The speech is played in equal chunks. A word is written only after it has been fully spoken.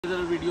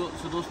Video.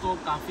 सो दोस्तों,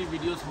 काफ़ी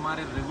videos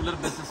हमारे रेगुलर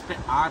बेसिस पे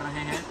आ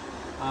रहे हैं।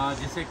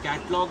 जैसे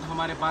कैटलॉग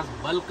हमारे पास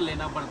बल्क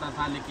लेना पड़ता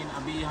था, लेकिन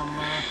अभी हम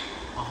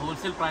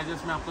होलसेल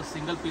प्राइजेस में आपको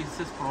सिंगल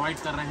पीसेस प्रोवाइड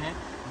कर रहे हैं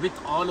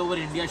with all over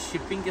India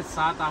shipping के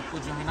साथ आपको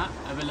जो है ना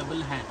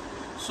अवेलेबल है।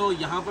 सो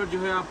यहाँ पर जो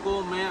है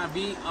आपको मैं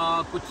अभी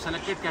कुछ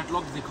सेलेक्टेड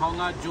कैटलॉग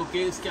दिखाऊंगा, जो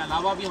कि इसके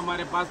अलावा भी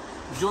हमारे पास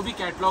जो भी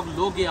कैटलॉग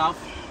लोगे आप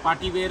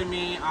पार्टी वेयर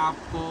में,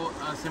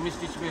 आपको सेमी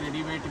स्टिच में,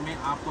 रेडीमेड में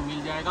आपको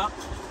मिल जाएगा।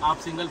 आप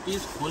सिंगल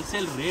पीस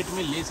होलसेल रेट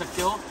में ले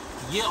सकते हो।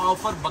 ये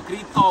ऑफ़र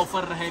बकरीद का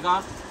ऑफ़र रहेगा।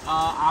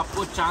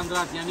 आपको चांद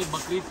रात यानी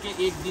बकरीद के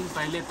एक दिन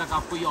पहले तक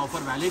आपको ये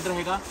ऑफ़र वैलिड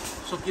रहेगा।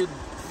 सो कि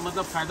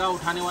मतलब फ़ायदा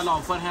उठाने वाला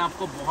ऑफ़र है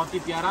आपको, बहुत ही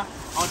प्यारा।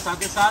 और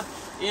साथ ही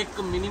साथ एक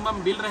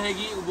मिनिमम बिल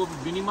रहेगी। वो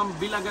मिनिमम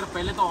बिल अगर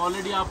पहले तो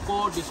ऑलरेडी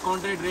आपको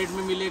डिस्काउंटेड रेट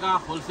में मिलेगा,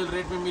 होलसेल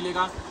रेट में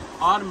मिलेगा,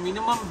 और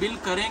मिनिमम बिल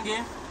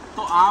करेंगे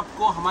तो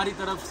आपको हमारी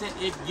तरफ से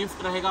एक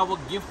गिफ्ट रहेगा। वो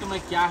गिफ्ट में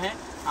क्या है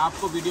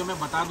आपको वीडियो में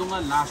बता दूंगा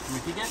लास्ट में,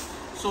 ठीक है।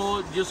 सो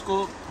जिसको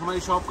हमारी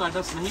शॉप का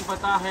एड्रेस नहीं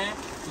पता है,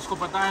 जिसको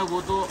पता है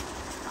वो तो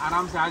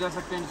आराम से आ जा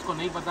सकते हैं। जिसको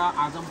नहीं पता,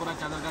 आजमपुरा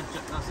चादरघाट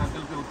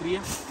सर्कल पे उतरिए।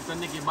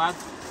 उतरने के बाद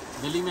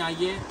गली में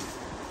आइए,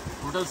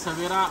 होटल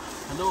सवेरा,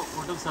 हेलो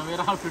होटल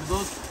सवेरा और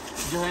फिरदौस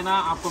जो है ना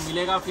आपको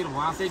मिलेगा। फिर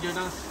वहाँ से जो है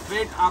ना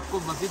स्ट्रेट आपको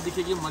मस्जिद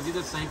दिखेगी,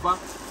 मस्जिद सहीफा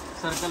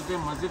सर्कल पे।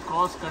 मस्जिद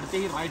क्रॉस करते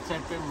ही राइट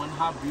साइड पे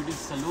Manha beauty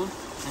salon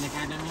and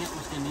academy है।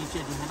 उसके नीचे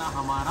जो है ना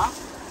हमारा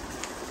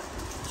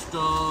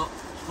स्टोर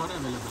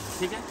अवेलेबल है,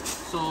 ठीक है।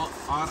 सो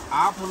और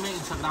आप हमें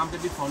इंस्टाग्राम पे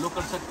भी फॉलो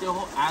कर सकते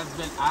हो, एज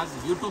वेल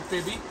एज यूट्यूब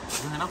पे भी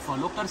जो है ना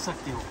फॉलो कर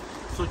सकते हो।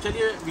 सो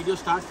चलिए वीडियो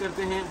स्टार्ट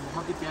करते हैं।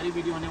 बहुत ही प्यारी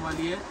वीडियो होने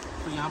वाली है।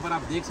 तो यहाँ पर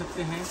आप देख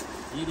सकते हैं,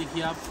 ये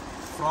देखिए आप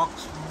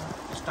फ्रॉक्स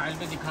स्टाइल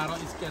में दिखा रहा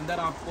हूँ। इसके अंदर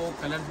आपको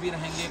कलर्स भी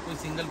रहेंगे, कोई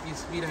सिंगल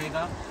पीस भी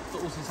रहेगा। तो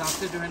उस हिसाब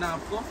से जो है ना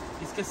आपको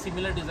इसके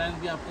सिमिलर डिज़ाइन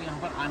भी आपको यहाँ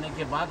पर आने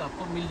के बाद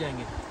आपको मिल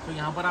जाएंगे। तो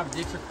यहाँ पर आप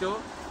देख सकते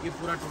हो ये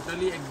पूरा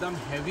टोटली एकदम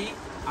हैवी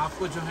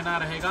आपको जो है ना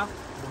रहेगा,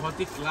 बहुत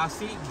ही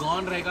क्लासी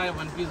गॉन रहेगा, या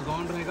वन पीस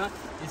गॉन रहेगा।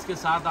 इसके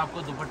साथ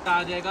आपको दुपट्टा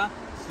आ जाएगा,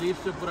 स्लीव्स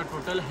पे पूरा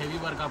टोटल हैवी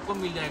वर्क आपको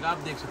मिल जाएगा, आप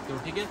देख सकते हो,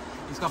 ठीक है।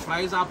 इसका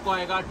प्राइस आपको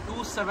आएगा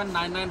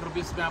 2799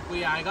 रुपीज़ में आपको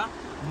ये आएगा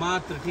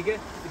मात्र, ठीक है।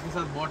 इसके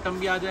साथ बॉटम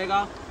भी आ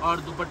जाएगा और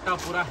दुपट्टा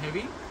पूरा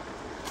हैवी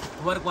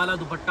वर्क वाला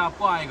दुपट्टा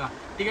आपको आएगा,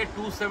 ठीक है।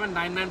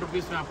 2799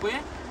 रुपीज़ में आपको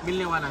ये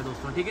मिलने वाला है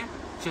दोस्तों, ठीक है।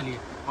 चलिए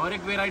और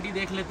एक वेराइटी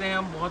देख लेते हैं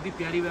हम, बहुत ही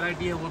प्यारी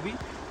वेराइटी है वो भी।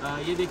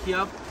 ये देखिए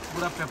आप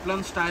पूरा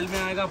पेप्लम स्टाइल में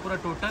आएगा, पूरा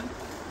टोटल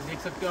देख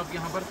सकते हो आप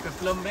यहाँ पर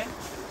पेप्लम में,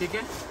 ठीक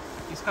है।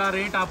 इसका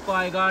रेट आपको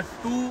आएगा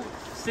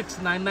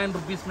 2699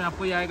 रुपीज़ में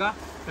आपको ये आएगा।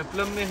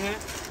 पेप्लम में है,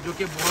 जो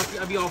कि बहुत ही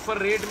अभी ऑफ़र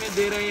रेट में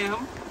दे रहे हैं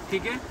हम,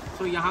 ठीक है।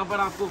 तो यहाँ पर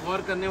आपको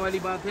गौर करने वाली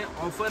बात है,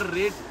 ऑफ़र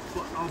रेट,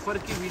 ऑफ़र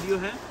की वीडियो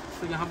है।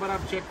 तो यहाँ पर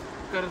आप चेक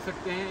कर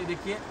सकते हैं,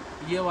 देखिए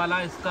ये वाला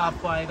इसका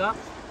आपको आएगा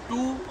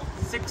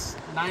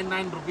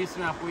 2699 रुपीज़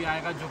में आपको ये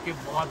आएगा, जो कि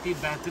बहुत ही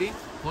बेहतरीन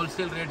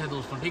होलसेल रेट है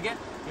दोस्तों, ठीक है।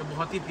 ये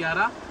बहुत ही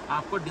प्यारा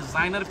आपको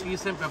डिज़ाइनर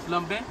पीस है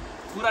पेप्लम पे,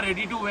 पूरा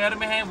रेडी टू वेयर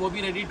में है। वो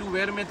भी रेडी टू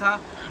वेयर में था,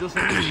 जो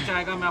सेमी स्टिच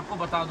आएगा मैं आपको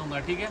बता दूंगा,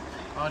 ठीक है।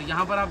 और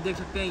यहाँ पर आप देख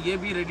सकते हैं ये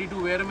भी रेडी टू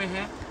वेयर में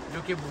है,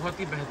 जो कि बहुत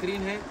ही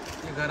बेहतरीन है।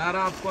 ये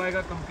गरारा आपको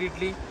आएगा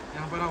कम्प्लीटली,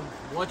 यहाँ पर आप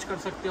वॉच कर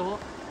सकते हो।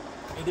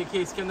 ये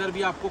देखिए इसके अंदर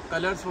भी आपको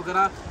कलर्स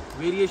वगैरह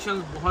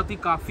वेरिएशंस बहुत ही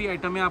काफ़ी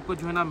आइटमें आपको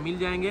जो है ना मिल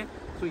जाएंगे।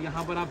 तो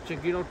यहाँ पर आप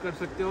चेक इट आउट कर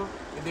सकते हो।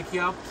 ये देखिए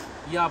आप,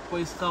 ये आपको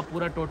इसका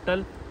पूरा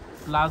टोटल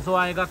प्लाजो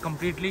आएगा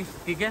कम्प्लीटली,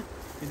 ठीक है,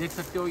 ये देख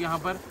सकते हो यहाँ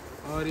पर।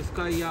 और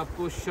इसका ये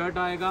आपको शर्ट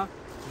आएगा,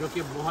 जो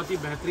कि बहुत ही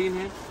बेहतरीन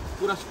है,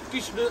 पूरा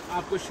स्टिच्ड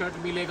आपको शर्ट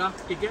मिलेगा,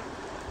 ठीक है।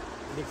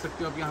 देख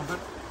सकते हो आप यहाँ पर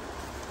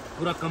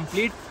पूरा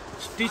कंप्लीट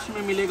स्टिच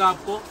में मिलेगा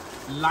आपको।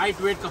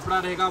 लाइट वेट कपड़ा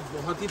रहेगा,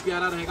 बहुत ही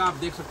प्यारा रहेगा, आप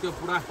देख सकते हो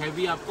पूरा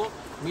हैवी आपको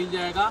मिल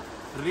जाएगा।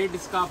 रेट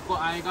इसका आपको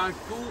आएगा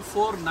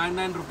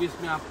 2499 रुपीज़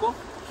में आपको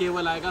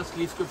केवल आएगा।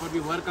 स्लीव्स के ऊपर भी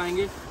वर्क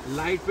आएंगे,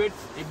 लाइट वेट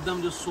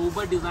एकदम, जो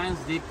सोबर डिज़ाइंस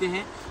देखते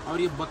हैं।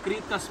 और ये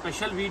बकरीद का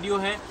स्पेशल वीडियो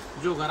है।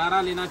 जो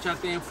गरारा लेना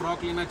चाहते हैं,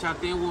 फ्रॉक लेना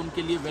चाहते हैं, वो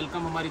उनके लिए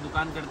वेलकम हमारी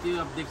दुकान करती है।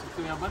 आप देख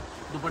सकते हो यहाँ पर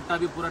दुपट्टा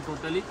भी पूरा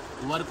टोटली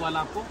वर्क वाला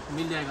आपको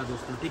मिल जाएगा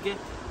दोस्तों, ठीक है।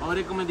 और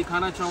एक मैं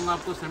दिखाना चाहूँगा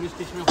आपको सेमी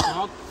स्टिच में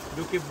फ्रॉक,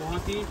 जो कि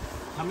बहुत ही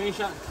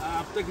हमेशा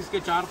अब तक इसके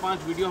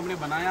 4-5 वीडियो हमने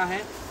बनाया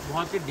है,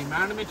 बहुत ही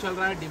डिमांड में चल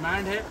रहा है,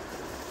 डिमांड है।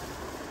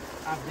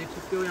 आप देख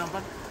सकते हो यहाँ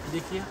पर,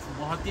 देखिए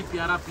बहुत ही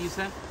प्यारा पीस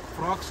है,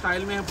 फ्रॉक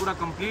स्टाइल में है पूरा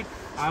कंप्लीट।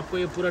 आपको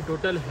ये पूरा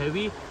टोटल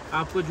हैवी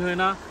आपको जो है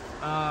ना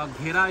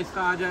घेरा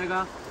इसका आ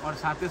जाएगा, और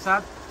साथ ही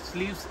साथ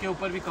स्लीव्स के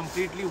ऊपर भी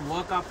कम्प्लीटली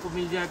वर्क आपको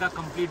मिल जाएगा,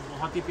 कंप्लीट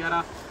बहुत ही प्यारा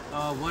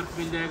वर्क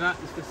मिल जाएगा।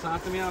 इसके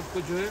साथ में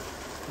आपको जो है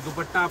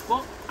दुपट्टा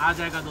आपको आ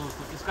जाएगा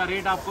दोस्तों। इसका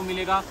रेट आपको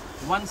मिलेगा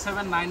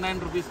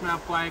 1799 रुपीज़ में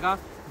आपको आएगा,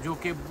 जो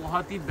कि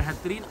बहुत ही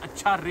बेहतरीन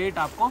अच्छा रेट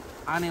आपको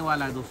आने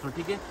वाला है दोस्तों,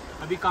 ठीक है।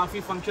 अभी काफ़ी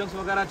फंक्शंस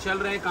वगैरह चल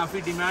रहे हैं,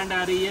 काफ़ी डिमांड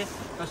आ रही है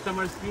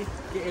कस्टमर्स की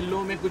कि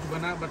येलो में कुछ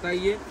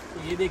बताइए।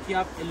 तो ये देखिए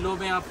आप, येलो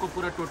में आपको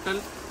पूरा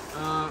टोटल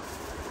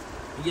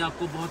ये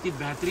आपको बहुत ही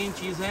बेहतरीन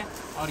चीज़ है।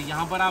 और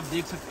यहाँ पर आप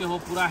देख सकते हो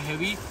पूरा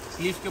हैवी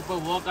स्लीव के ऊपर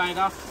वर्क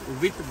आएगा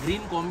विथ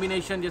ग्रीन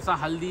कॉम्बिनेशन, जैसा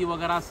हल्दी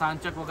वगैरह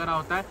सांचक वगैरह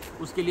होता है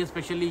उसके लिए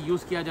स्पेशली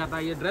यूज़ किया जाता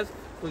है ये ड्रेस।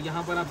 तो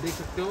यहाँ पर आप देख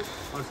सकते हो।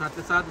 और साथ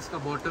ही साथ इसका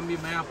बॉटम भी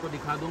मैं आपको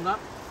दिखा दूंगा।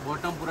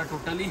 बॉटम पूरा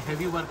टोटली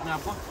हैवी वर्क में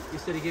आपको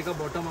इस तरीके का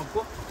बॉटम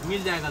आपको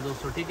मिल जाएगा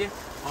दोस्तों, ठीक है।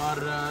 और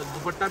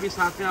दुपट्टा भी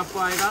साथ में आपको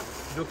आएगा,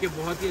 जो कि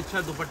बहुत ही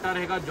अच्छा दुपट्टा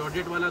रहेगा,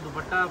 जॉर्जेट वाला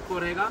दुपट्टा आपको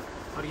रहेगा।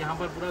 और यहाँ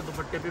पर पूरा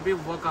दुपट्टे पे भी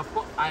वर्क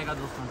आपको आएगा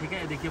दोस्तों, ठीक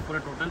है। देखिए पूरा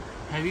टोटल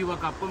हैवी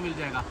वर्क आपको मिल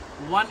जाएगा।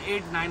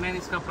 1899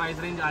 इसका प्राइस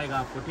रेंज आएगा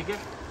आपको, ठीक है।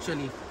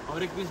 चलिए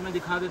और एक पीस मैं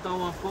दिखा देता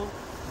हूँ आपको,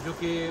 जो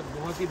कि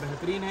बहुत ही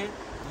बेहतरीन है।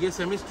 ये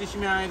सेमी स्टिच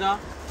में आएगा,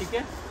 ठीक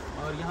है।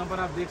 और यहाँ पर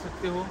आप देख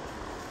सकते हो,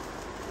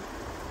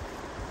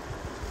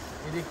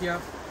 ये देखिए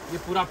आप, ये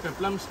पूरा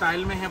पेप्लम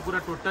स्टाइल में है, पूरा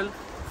टोटल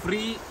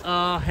फ्री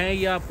है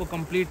ये आपको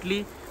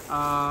कम्प्लीटली,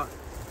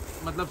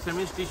 मतलब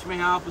सेमी स्टिच में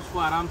है। आप उसको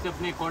आराम से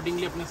अपने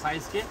अकॉर्डिंगली, अपने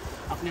साइज़ के,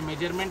 अपने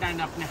मेजरमेंट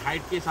एंड अपने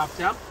हाइट के हिसाब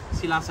से आप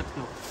सिला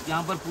सकते हो।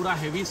 यहाँ पर पूरा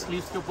हेवी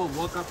स्लीव्स के ऊपर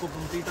वर्क आपको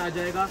कंप्लीट आ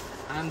जाएगा।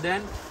 एंड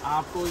देन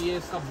आपको ये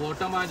इसका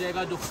बॉटम आ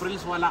जाएगा, जो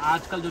फ्रिल्स वाला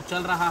आजकल जो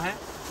चल रहा है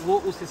वो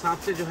उस हिसाब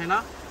से जो है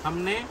ना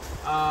हमने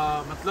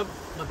मतलब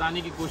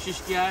बताने की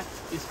कोशिश किया है।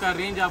 इसका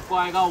रेंज आपको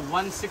आएगा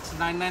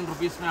 1699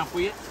 रुपीज़ में आपको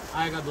ये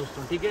आएगा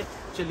दोस्तों, ठीक है।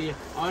 चलिए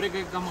और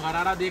एक हम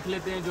गरारा देख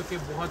लेते हैं, जो कि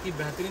बहुत ही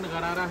बेहतरीन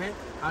गरारा है।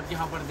 आप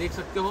यहाँ पर देख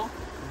सकते हो,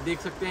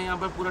 देख सकते हैं यहाँ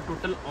पर पूरा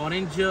टोटल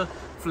ऑरेंज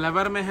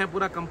फ्लेवर में है,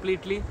 पूरा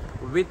कम्प्लीटली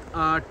विथ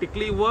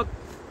टिकली वर्क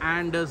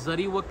एंड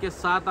जरी वर्क के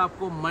साथ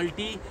आपको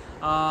मल्टी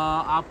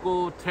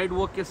आपको थ्रेड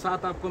वर्क के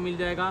साथ आपको मिल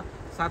जाएगा।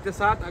 साथ ही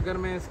साथ अगर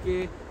मैं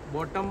इसके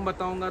बॉटम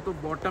बताऊंगा तो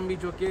बॉटम भी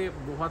जो कि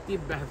बहुत ही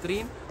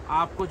बेहतरीन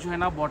आपको जो है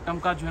ना बॉटम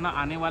का जो है ना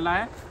आने वाला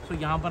है। सो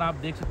यहाँ पर आप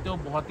देख सकते हो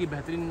बहुत ही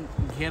बेहतरीन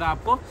घेरा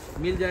आपको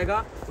मिल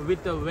जाएगा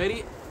विथ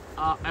वेरी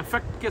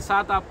इफेक्ट के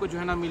साथ आपको जो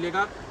है ना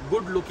मिलेगा,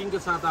 गुड लुकिंग के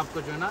साथ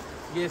आपको जो है ना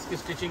ये इसकी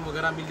स्टिचिंग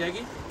वगैरह मिल जाएगी।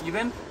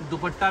 इवन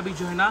दुपट्टा भी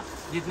जो है ना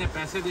जितने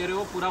पैसे दे रहे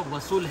हो पूरा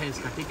वसूल है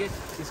इसका, ठीक है।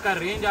 इसका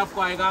रेंज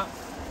आपको आएगा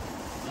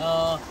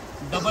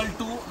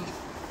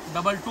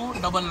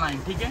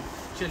 2299, ठीक है।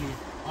 चलिए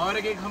और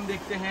एक हम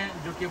देखते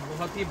हैं, जो कि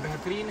बहुत ही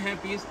बेहतरीन है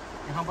पीस।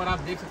 यहाँ पर आप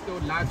देख सकते हो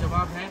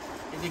लाजवाब है,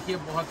 ये देखिए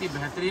बहुत ही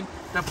बेहतरीन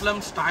पेप्लम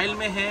स्टाइल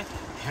में है,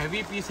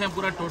 हैवी पीस है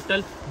पूरा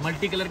टोटल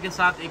मल्टी कलर के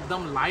साथ,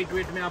 एकदम लाइट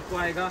वेट में आपको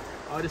आएगा।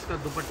 और इसका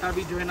दुपट्टा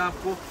भी जो है ना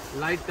आपको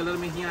लाइट कलर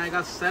में ही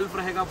आएगा, सेल्फ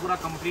रहेगा पूरा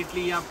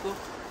कम्प्लीटली। ये आपको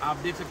आप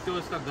देख सकते हो,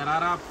 इसका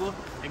गरारा आपको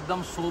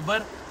एकदम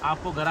सोबर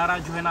आपको गरारा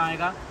जो है ना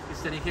आएगा,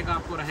 इस तरीके का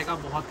आपको रहेगा,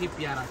 बहुत ही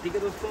प्यारा, ठीक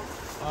है दोस्तों।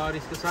 और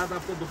इसके साथ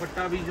आपको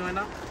दुपट्टा भी जो है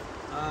ना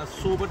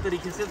सोबर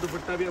तरीके से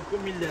दुपट्टा भी आपको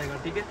मिल जाएगा,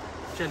 ठीक है।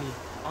 चलिए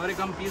और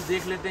एक हम पीस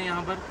देख लेते हैं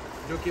यहाँ पर,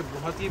 जो कि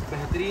बहुत ही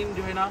बेहतरीन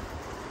जो है ना,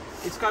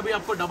 इसका भी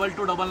आपको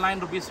 2299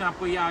 रुपीज़ में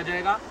आपको ये आ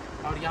जाएगा।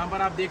 और यहाँ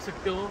पर आप देख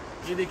सकते हो,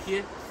 ये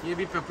देखिए ये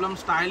भी पेप्लम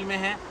स्टाइल में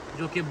है,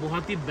 जो कि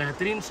बहुत ही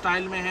बेहतरीन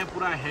स्टाइल में है,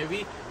 पूरा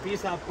हैवी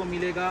पीस आपको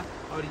मिलेगा।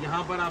 और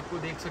यहाँ पर आपको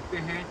देख सकते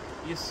हैं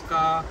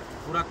इसका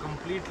पूरा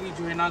कम्प्लीटली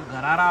जो है ना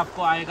गरारा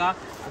आपको आएगा।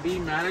 अभी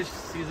मैरिज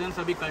सीजन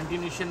अभी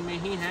कंटिन्यूशन में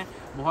ही है,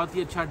 बहुत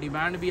ही अच्छा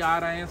डिमांड भी आ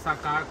रहे हैं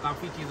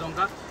काफ़ी चीज़ों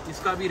का।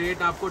 इसका भी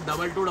रेट आपको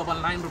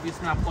 2299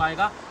 रुपीज़ में आपको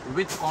आएगा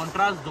विथ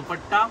कॉन्ट्रास्ट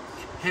दुपट्टा,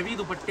 हैवी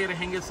दुपट्टे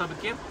रहेंगे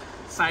सबके,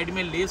 साइड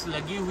में लेस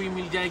लगी हुई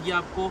मिल जाएगी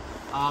आपको,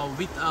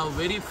 with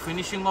very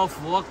finishing of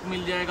work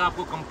मिल जाएगा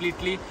आपको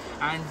कम्प्लीटली।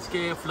 एंड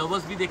इसके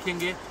फ्लावर्स भी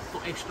देखेंगे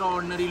तो एक्स्ट्रा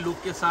ऑर्डिनरी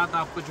लुक के साथ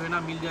आपको जो है ना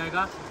मिल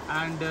जाएगा।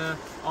 एंड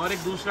और एक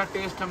दूसरा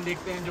टेस्ट हम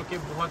देखते हैं, जो कि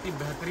बहुत ही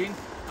बेहतरीन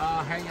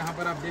है। यहाँ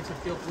पर आप देख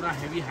सकते हो पूरा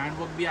हैवी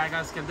हैंडवर्क भी आएगा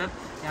इसके अंदर।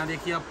 यहाँ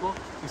देखिए आपको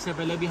इससे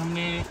पहले भी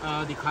हमने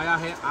दिखाया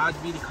है, आज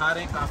भी दिखा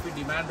रहे हैं, काफ़ी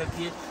डिमांड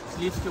रहती है।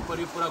 स्लीव्स के ऊपर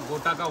भी पूरा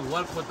गोटा का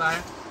वर्क होता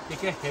है,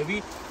 ठीक है,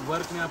 हैवी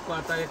वर्क में आपको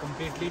आता है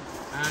कम्प्लीटली।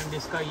 एंड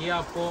इसका ये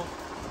आपको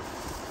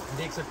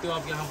देख सकते हो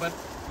आप, यहाँ पर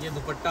ये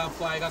दुपट्टा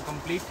आपको आएगा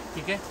कंप्लीट,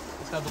 ठीक है,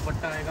 इसका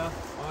दुपट्टा आएगा।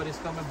 और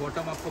इसका मैं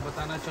बॉटम आपको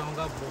बताना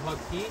चाहूँगा, बहुत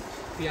ही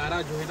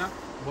प्यारा जो है ना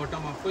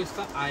बॉटम आपको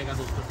इसका आएगा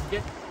दोस्तों, ठीक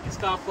है।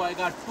 इसका आपको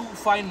आएगा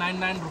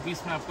 2599 रुपीज़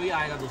में आपको ये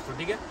आएगा दोस्तों,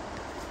 ठीक है।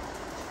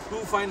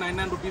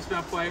 2599 रुपीज़ में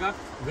आपको आएगा।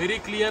 Very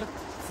clear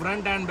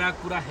front end back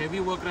पूरा हैवी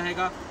वर्क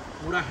रहेगा,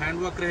 पूरा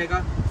हैंड वर्क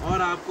रहेगा।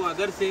 और आपको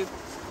अगर से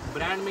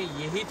ब्रांड में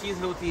यही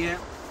चीज़ होती है,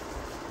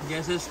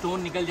 जैसे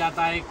स्टोन निकल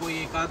जाता है कोई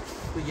एक आध,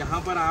 तो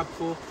यहाँ पर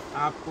आपको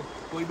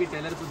कोई भी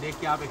टेलर को देख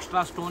के आप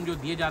एक्स्ट्रा स्टोन जो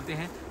दिए जाते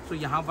हैं तो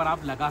यहाँ पर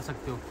आप लगा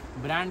सकते हो।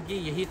 ब्रांड की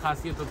यही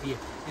खासियत होती है,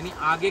 यानी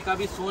आगे का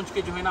भी सोच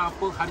के जो है ना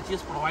आपको हर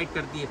चीज़ प्रोवाइड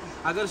करती है।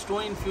 अगर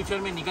स्टोन इन फ्यूचर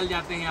में निकल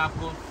जाते हैं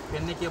आपको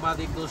पहनने के बाद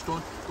एक दो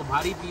स्टोन, तो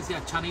भारी पीस से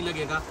अच्छा नहीं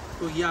लगेगा।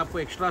 तो ये आपको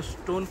एक्स्ट्रा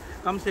स्टोन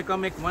कम से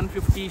कम एक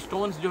 150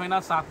 स्टोन्स जो है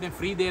ना साथ में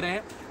फ्री दे रहे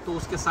हैं, तो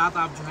उसके साथ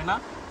आप जो है ना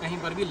कहीं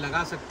पर भी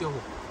लगा सकते हो,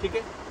 ठीक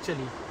है।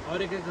 चलिए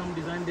और एक हम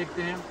डिज़ाइन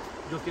देखते हैं,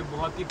 जो कि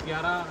बहुत ही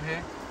प्यारा है।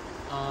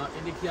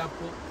 ये देखिए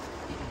आपको,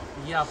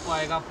 ये आपको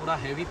आएगा पूरा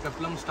हैवी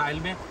पेप्लम स्टाइल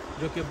में,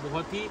 जो कि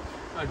बहुत ही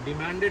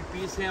डिमांडेड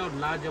पीस है और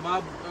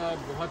लाजवाब,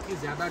 बहुत ही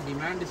ज़्यादा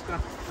डिमांड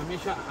इसका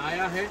हमेशा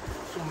आया है।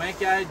 सो मैं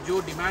क्या है,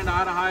 जो डिमांड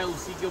आ रहा है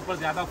उसी के ऊपर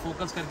ज़्यादा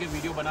फोकस करके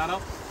वीडियो बना रहा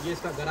हूँ। ये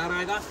इसका गरारा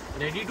आएगा,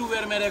 रेडी टू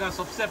वेयर में रहेगा।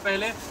 सबसे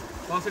पहले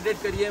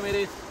कॉन्सेंट्रेट करिए,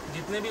 मेरे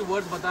जितने भी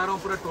वर्ड्स बता रहा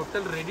हूँ पूरा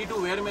टोटल रेडी टू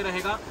वेयर में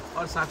रहेगा।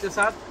 और साथ ही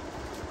साथ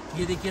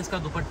ये देखिए इसका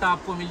दुपट्टा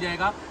आपको मिल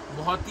जाएगा,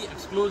 बहुत ही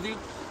एक्सक्लूसिव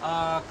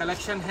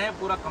कलेक्शन है,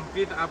 पूरा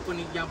कंप्लीट आपको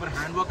यहाँ पर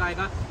हैंडवर्क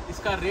आएगा।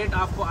 इसका रेट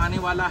आपको आने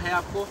वाला है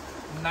आपको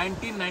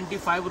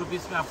 1995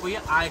 रुपीज़ में आपको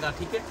ये आएगा,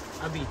 ठीक है।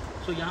 अभी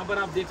सो यहाँ पर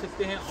आप देख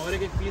सकते हैं और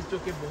एक पीस जो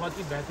कि बहुत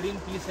ही बेहतरीन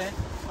पीस है।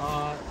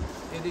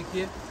 ये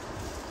देखिए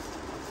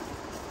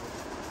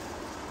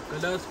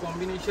कलर्स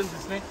कॉम्बिनेशन,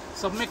 इसमें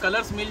सब में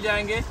कलर्स मिल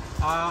जाएंगे।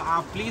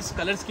 आप प्लीज़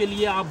कलर्स के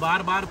लिए आप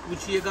बार बार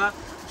पूछिएगा,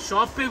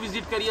 शॉप पे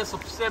विज़िट करिए।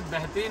 सबसे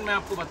बेहतरीन मैं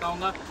आपको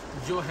बताऊंगा,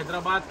 जो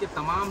हैदराबाद के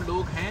तमाम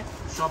लोग हैं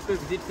शॉप पे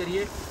विज़िट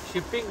करिए।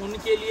 शिपिंग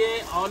उनके लिए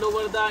ऑल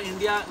ओवर द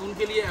इंडिया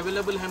उनके लिए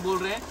अवेलेबल हैं। बोल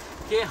रहे हैं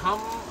कि हम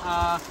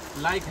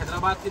लाइक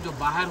हैदराबाद के जो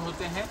बाहर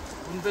होते हैं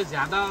उन पे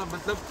ज़्यादा,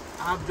 मतलब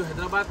आप जो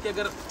हैदराबाद के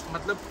अगर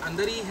मतलब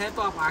अंदर ही हैं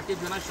तो आप आके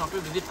जो है ना शॉप पे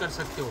विज़िट कर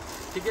सकते हो,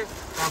 ठीक है।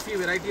 काफ़ी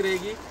वैरायटी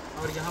रहेगी।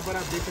 और यहाँ पर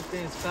आप देख सकते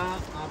हैं इसका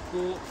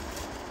आपको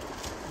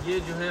ये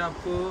जो है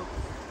आपको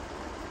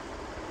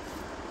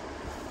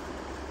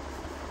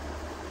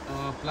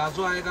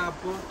प्लाजो आएगा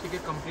आपको, ठीक है,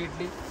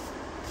 कम्प्लीटली।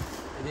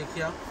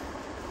 देखिए आप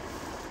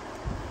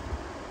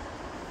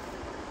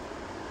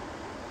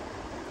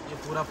ये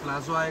पूरा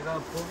प्लाजो आएगा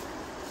आपको,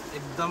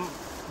 एकदम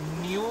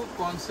न्यू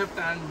कॉन्सेप्ट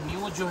एंड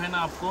न्यू जो है ना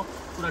आपको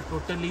पूरा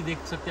टोटली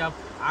देख सकते हैं आप।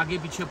 आगे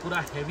पीछे पूरा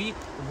हैवी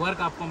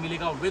वर्क आपको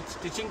मिलेगा, विथ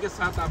स्टिचिंग के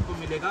साथ आपको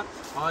मिलेगा।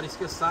 और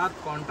इसके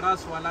साथ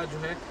कॉन्ट्रास्ट वाला जो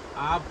है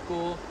आपको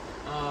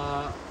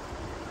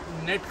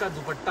नेट का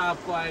दुपट्टा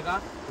आपको आएगा,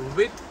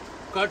 विथ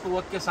कट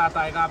वर्क के साथ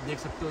आएगा। आप देख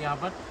सकते हो यहाँ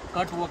पर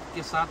कट वर्क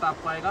के साथ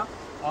आपको आएगा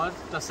और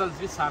टसल्स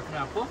भी साथ में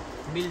आपको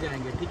मिल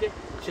जाएंगे, ठीक है।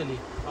 चलिए,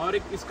 और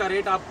एक इसका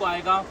रेट आपको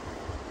आएगा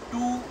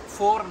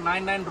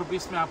 2499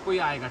 रुपीज़ में आपको ये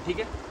आएगा, ठीक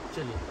है।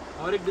 चलिए,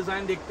 और एक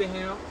डिज़ाइन देखते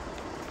हैं आप।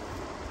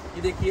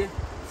 ये देखिए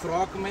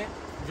फ्रॉक में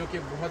जो कि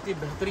बहुत ही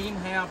बेहतरीन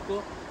है,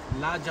 आपको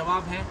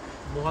लाजवाब है,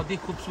 बहुत ही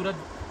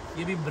खूबसूरत।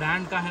 ये भी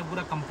ब्रांड का है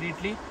पूरा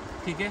कम्प्लीटली,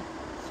 ठीक है।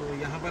 सो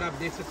यहाँ पर आप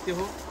देख सकते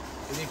हो,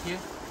 ये देखिए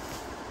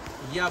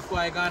ये आपको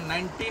आएगा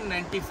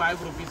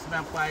 1995 रुपीज़ में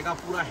आपको आएगा।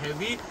 पूरा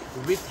heavy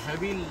with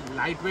heavy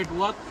light weight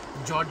work,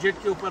 georgette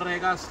के ऊपर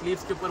रहेगा,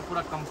 स्लीव्स के ऊपर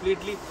पूरा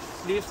कम्प्लीटली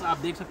स्लीव्स आप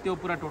देख सकते हो,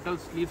 पूरा टोटल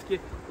स्लीव्स के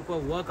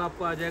ऊपर वर्क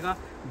आपको आ जाएगा।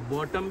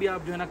 बॉटम भी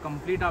आप जो है ना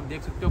कंप्लीट आप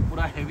देख सकते हो,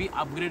 पूरा हैवी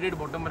अपग्रेडेड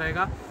बॉटम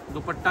रहेगा।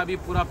 दुपट्टा भी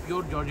पूरा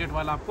प्योर जॉर्जेट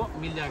वाला आपको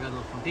मिल जाएगा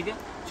दोस्तों, ठीक है।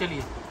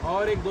 चलिए,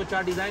 और एक दो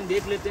चार डिज़ाइन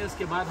देख लेते हैं,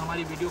 इसके बाद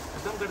हमारी वीडियो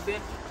ख़त्म करते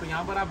हैं। तो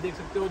यहाँ पर आप देख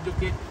सकते हो जो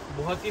कि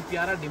बहुत ही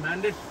प्यारा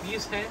डिमांडेड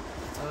पीस है।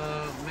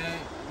 मैं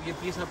ये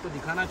पीस आपको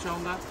दिखाना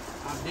चाहूँगा,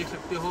 आप देख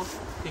सकते हो,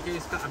 ठीक है।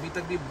 इसका अभी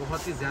तक भी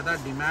बहुत ही ज़्यादा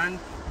डिमांड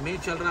में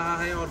चल रहा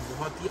है और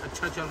बहुत ही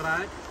अच्छा चल रहा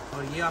है।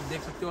 और ये आप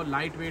देख सकते हो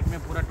लाइट वेट में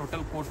पूरा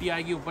टोटल कोटी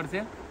आएगी ऊपर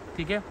से,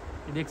 ठीक है।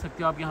 ये देख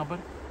सकते हो आप यहाँ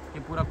पर, ये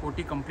पूरा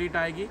कोटी कंप्लीट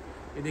आएगी।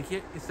 ये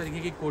देखिए इस तरीके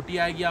की कोटी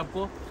आएगी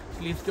आपको,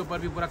 स्लीव्स के ऊपर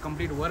भी पूरा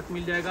कंप्लीट वर्क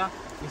मिल जाएगा।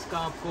 इसका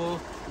आपको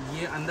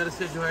ये अंदर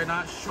से जो है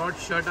ना शॉर्ट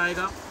शर्ट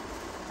आएगा,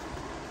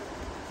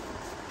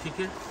 ठीक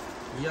है।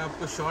 ये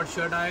आपको शॉर्ट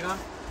शर्ट आएगा,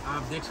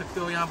 आप देख सकते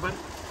हो यहाँ पर।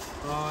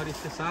 और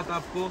इसके साथ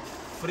आपको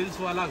फ्रिल्स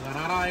वाला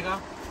गरारा आएगा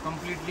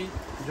कम्प्लीटली,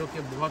 जो कि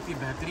बहुत ही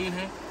बेहतरीन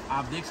है।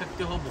 आप देख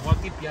सकते हो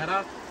बहुत ही प्यारा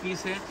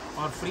पीस है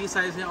और फ्री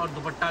साइज़ है, और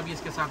दुपट्टा भी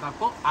इसके साथ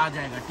आपको आ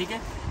जाएगा, ठीक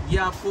है। ये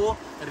आपको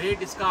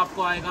रेट इसका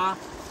आपको आएगा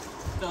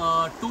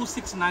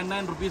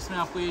 2699 रुपीज़ में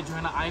आपको ये जो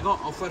है ना आएगा,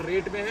 ऑफ़र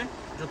रेट में है,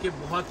 जो कि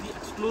बहुत ही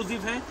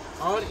एक्सक्लूसिव है।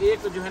 और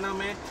एक जो है ना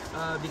मैं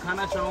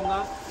दिखाना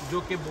चाहूँगा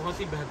जो कि बहुत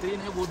ही बेहतरीन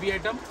है, वो भी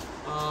आइटम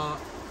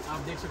आप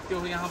देख सकते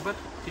हो यहाँ पर,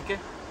 ठीक है।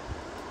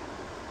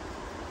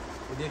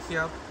 देखिए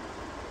आप,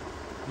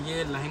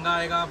 ये लहंगा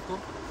आएगा आपको,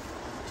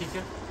 ठीक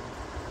है,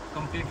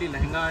 कम्प्लीटली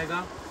लहंगा आएगा।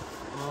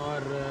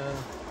 और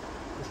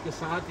इसके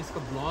साथ इसका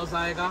ब्लाउज़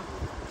आएगा,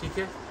 ठीक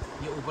है।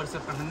 ये ऊपर से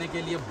पहनने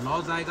के लिए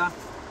ब्लाउज़ आएगा।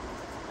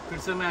 फिर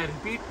से मैं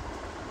रिपीट,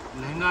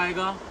 लहंगा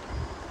आएगा,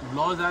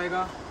 ब्लाउज़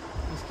आएगा,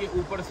 इसके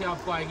ऊपर से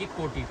आपको आएगी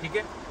कोटी, ठीक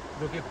है,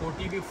 जो कि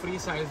कोटी भी फ्री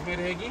साइज़ में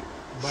रहेगी,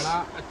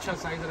 बड़ा अच्छा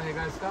साइज़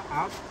रहेगा इसका।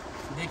 आप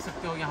देख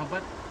सकते हो यहाँ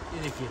पर,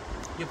 ये देखिए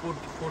ये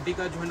कोटी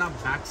का जो है ना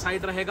बैक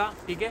साइड रहेगा,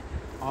 ठीक है।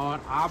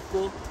 और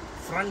आपको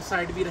फ्रंट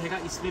साइड भी रहेगा,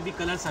 इसमें भी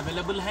कलर्स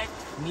अवेलेबल हैं।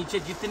 नीचे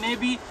जितने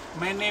भी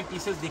मैंने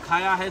पीसेस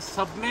दिखाया है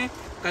सब में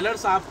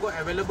कलर्स आपको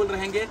अवेलेबल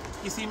रहेंगे,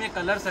 किसी में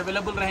कलर्स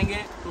अवेलेबल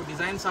रहेंगे तो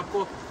डिज़ाइंस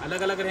आपको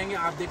अलग अलग रहेंगे।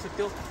 आप देख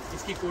सकते हो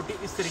इसकी कोटी,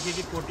 इस तरीके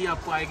की कोटी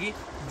आपको आएगी,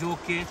 जो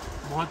कि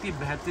बहुत ही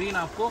बेहतरीन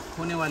आपको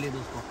होने वाली है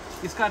दोस्तों।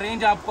 इसका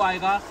रेंज आपको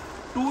आएगा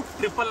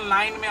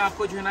 2999 में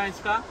आपको जो है ना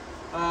इसका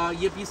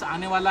ये पीस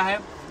आने वाला है,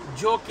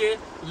 जो कि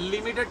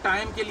लिमिटेड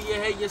टाइम के लिए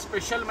है। ये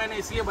स्पेशल मैंने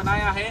इसलिए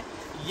बनाया है,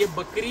 ये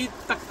बकरीद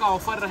तक का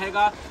ऑफ़र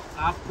रहेगा।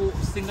 आपको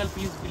सिंगल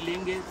पीस भी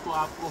लेंगे तो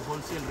आपको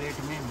होलसेल रेट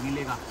में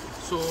मिलेगा।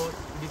 सो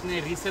जितने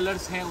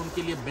रीसेलर्स हैं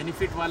उनके लिए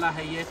बेनिफिट वाला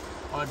है ये,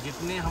 और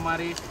जितने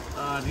हमारे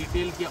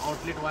रिटेल के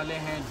आउटलेट वाले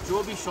हैं,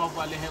 जो भी शॉप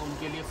वाले हैं,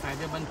 उनके लिए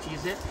फ़ायदेमंद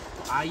चीज़ है।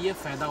 तो आइए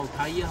फ़ायदा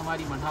उठाइए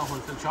हमारी मनहा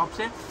होलसेल शॉप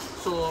से।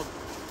 सो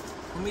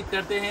उम्मीद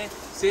करते हैं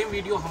सेम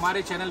वीडियो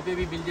हमारे चैनल पे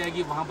भी मिल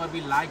जाएगी, वहाँ पर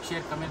भी लाइक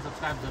शेयर कमेंट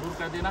सब्सक्राइब ज़रूर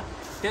कर देना।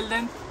 Till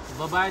then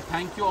bye bye,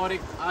 thank you. और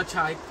एक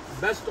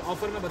बेस्ट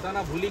ऑफ़र मैं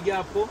बताना भूल ही गया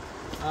आपको,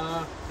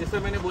 जैसे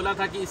मैंने बोला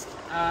था कि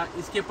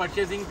इसके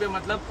परचेजिंग पे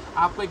मतलब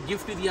आपको एक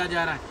गिफ्ट दिया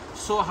जा रहा है।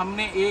 सो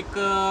हमने एक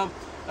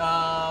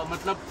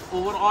मतलब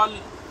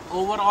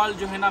ओवरऑल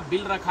जो है ना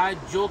बिल रखा है,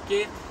 जो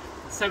कि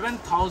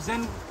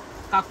 7000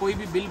 का कोई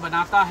भी बिल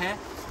बनाता है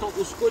तो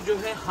उसको जो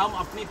है हम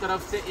अपनी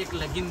तरफ से एक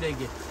लगिन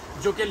देंगे।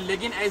 जो कि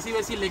लेगिन ऐसी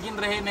वैसी लेगिन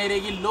नहीं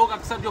रहेगी। लोग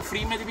अक्सर जो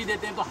फ्री में भी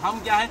देते हैं, तो हम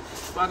क्या है,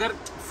 तो अगर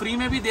फ्री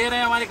में भी दे रहे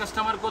हैं हमारे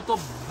कस्टमर को, तो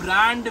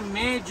ब्रांड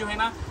में जो है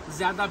ना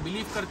ज़्यादा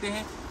बिलीव करते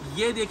हैं।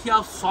 ये देखिए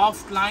आप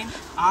सॉफ्ट लाइन,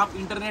 आप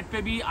इंटरनेट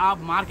पे भी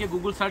आप मार के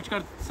गूगल सर्च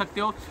कर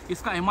सकते हो।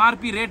 इसका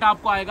MRP रेट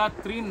आपको आएगा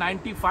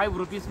 395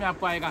 रुपीज़ में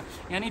आपको आएगा,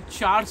 यानी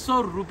 400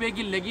 रुपये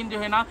की लेगिन जो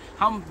है ना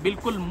हम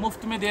बिल्कुल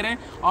मुफ्त में दे रहे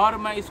हैं। और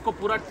मैं इसको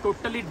पूरा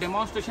टोटली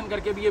डेमोन्स्ट्रेशन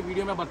करके भी ये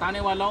वीडियो में बताने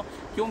वाला हूँ,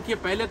 क्योंकि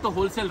पहले तो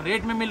होलसेल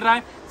रेट में मिल रहा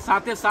है,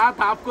 साथ ही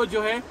साथ आपको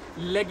जो है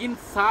लेगिन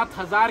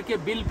 7000 के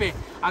बिल पे,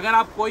 अगर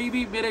आप कोई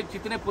भी मेरे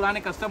जितने पुराने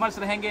कस्टमर्स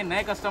रहेंगे,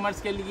 नए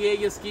कस्टमर्स के लिए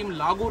ये स्कीम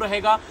लागू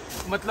रहेगा।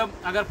 मतलब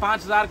अगर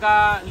 5000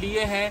 का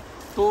लिए हैं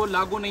तो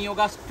लागू नहीं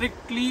होगा,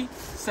 स्ट्रिक्टली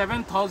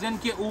 7000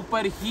 के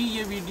ऊपर ही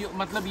ये वीडियो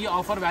मतलब ये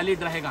ऑफर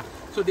वैलिड रहेगा।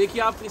 सो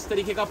देखिए आप इस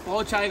तरीके का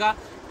पाउच आएगा,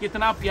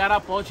 कितना प्यारा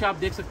पाउच है आप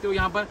देख सकते हो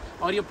यहाँ पर।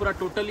 और ये पूरा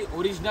टोटली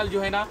ओरिजिनल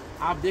जो है ना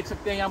आप देख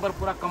सकते हैं, यहाँ पर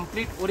पूरा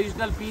कंप्लीट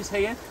ओरिजिनल पीस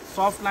है ये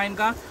सॉफ्ट लाइन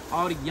का।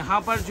 और यहाँ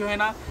पर जो है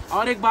ना,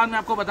 और एक बात मैं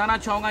आपको बताना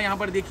चाहूँगा, यहाँ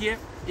पर देखिए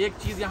एक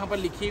चीज़ यहाँ पर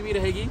लिखी हुई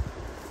रहेगी,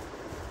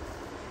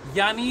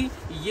 यानी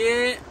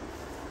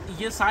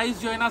ये साइज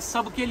जो है ना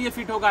सबके लिए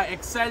फिट होगा।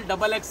 XL,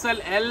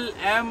 XXL, L,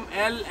 M,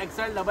 L,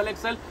 XL,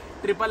 XXL,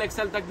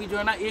 XXL तक भी जो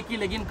है ना एक ही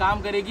लेगिन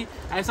काम करेगी।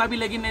 ऐसा भी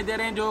लेगिन नहीं दे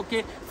रहे हैं जो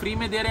कि फ्री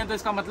में दे रहे हैं, तो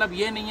इसका मतलब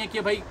ये नहीं है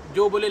कि भाई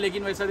जो बोले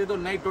लेगिन वैसा दे दो,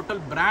 नई टोटल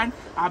ब्रांड।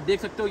 आप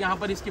देख सकते हो यहाँ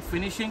पर इसकी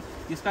फिनिशिंग,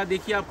 इसका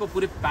देखिए आपको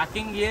पूरी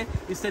पैकिंग, ये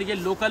इस तरीके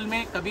लोकल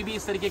में कभी भी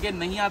इस तरीके के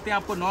नहीं आते हैं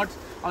आपको नॉट्स।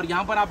 और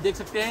यहाँ पर आप देख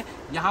सकते हैं,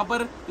 यहाँ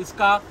पर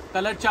इसका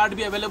कलर चार्ट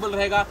भी अवेलेबल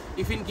रहेगा।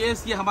 इफ़ इन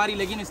केस ये हमारी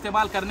लेगिन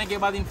इस्तेमाल करने के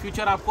बाद इन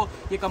फ्यूचर आपको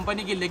ये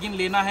कंपनी की लेगिन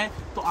लेना है,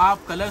 तो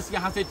आप कलर्स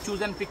यहाँ से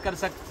चूज़ एंड पिक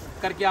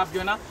करके आप जो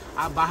है ना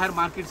आप बाहर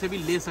मार्केट से भी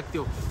ले सकते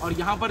हो। और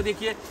यहाँ पर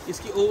देखिए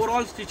इसकी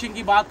ओवरऑल स्टिचिंग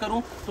की बात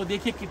करूँ तो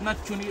देखिए कितना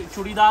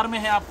चूड़ीदार में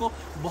है, आपको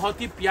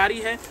बहुत ही प्यारी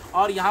है।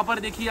 और यहाँ पर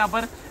देखिए, यहाँ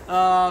पर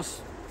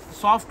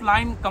सॉफ्ट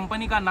लाइन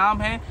कंपनी का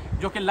नाम है,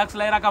 जो कि लक्स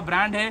लहरा का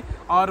ब्रांड है,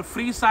 और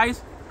free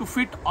size to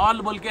fit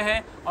all बोल के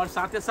है। और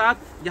साथ ही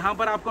साथ यहाँ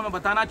पर आपको मैं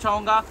बताना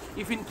चाहूँगा,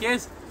 इफ़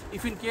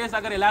इन केस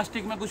अगर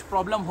इलास्टिक में कुछ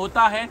प्रॉब्लम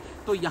होता है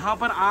तो यहाँ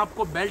पर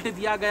आपको बेल्ट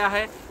दिया गया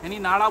है, यानी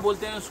नाड़ा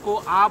बोलते हैं उसको,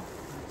 आप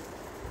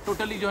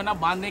टोटली जो है ना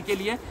बांधने के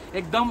लिए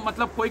एकदम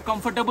मतलब कोई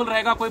कंफर्टेबल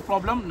रहेगा, कोई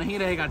प्रॉब्लम नहीं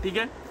रहेगा, ठीक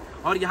है।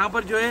 और यहाँ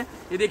पर जो है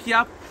ये देखिए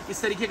आप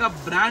इस तरीके का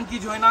ब्रांड की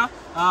जो है ना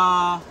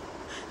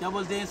क्या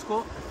बोलते हैं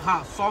इसको,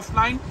 हाँ सॉफ्ट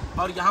लाइन।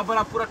 और यहाँ पर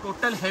आप पूरा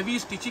टोटल हैवी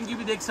स्टिचिंग की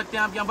भी देख सकते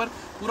हैं आप, यहाँ पर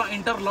पूरा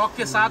इंटरलॉक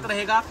के साथ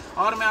रहेगा।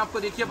 और मैं आपको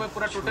देखिए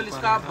पूरा टोटल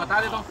इसका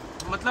बता देता हूँ,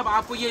 मतलब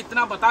आपको ये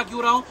इतना बता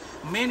क्यों रहा हूँ,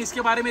 मेन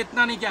इसके बारे में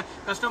इतना नहीं क्या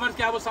कस्टमर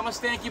क्या वो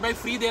समझते हैं कि भाई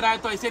फ्री दे रहा है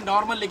तो ऐसे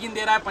नॉर्मल लेगिन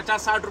दे रहा है,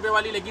 50-60 रुपये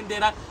वाली लेगिन दे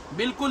रहा है।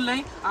 बिल्कुल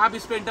नहीं, आप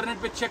इस पे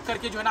इंटरनेट पे चेक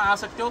करके जो है ना आ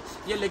सकते हो।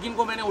 ये लेगिन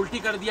को मैंने उल्टी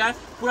कर दिया है,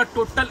 पूरा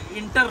टोटल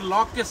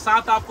इंटरलॉक के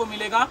साथ आपको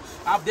मिलेगा,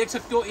 आप देख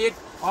सकते हो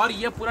एक। और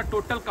ये पूरा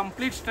टोटल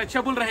कंप्लीट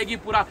स्ट्रेचेबल रहेगी,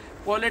 पूरा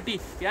क्वालिटी,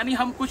 यानी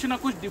हम कुछ ना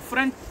कुछ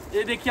डिफरेंट,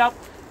 ये देखिए आप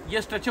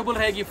ये स्ट्रेचेबल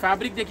रहेगी,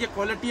 फैब्रिक देखिए,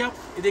 क्वालिटी आप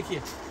ये देखिए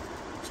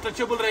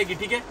स्ट्रेचेबल रहेगी,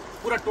 ठीक है।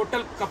 पूरा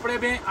टोटल कपड़े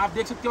में आप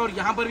देख सकते हो, और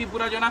यहाँ पर भी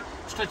पूरा जो है ना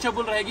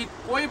स्ट्रेचेबल रहेगी,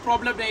 कोई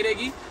प्रॉब्लम नहीं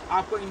रहेगी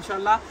आपको।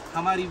 इंशाल्लाह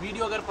हमारी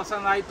वीडियो अगर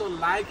पसंद आई तो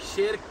लाइक,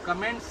 शेयर,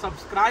 कमेंट,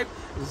 सब्सक्राइब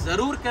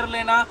ज़रूर कर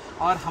लेना।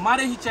 और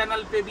हमारे ही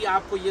चैनल पे भी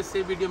आपको ये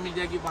सेम वीडियो मिल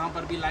जाएगी, वहाँ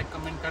पर भी लाइक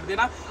कमेंट कर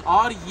देना।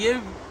 और ये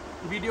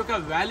वीडियो का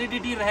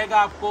वैलिडिटी रहेगा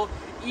आपको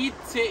ईद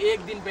से एक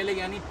दिन पहले,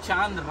 यानी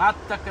चांद रात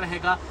तक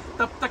रहेगा।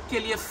 तब तक के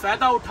लिए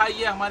फ़ायदा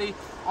उठाइए, हमारी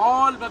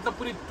ऑल मतलब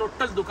पूरी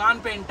टोटल दुकान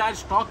पे एंटायर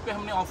स्टॉक पे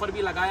हमने ऑफर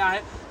भी लगाया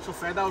है। सो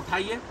फ़ायदा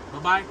उठाइए।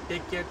 Bye bye,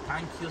 take care,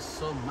 thank you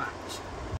so much.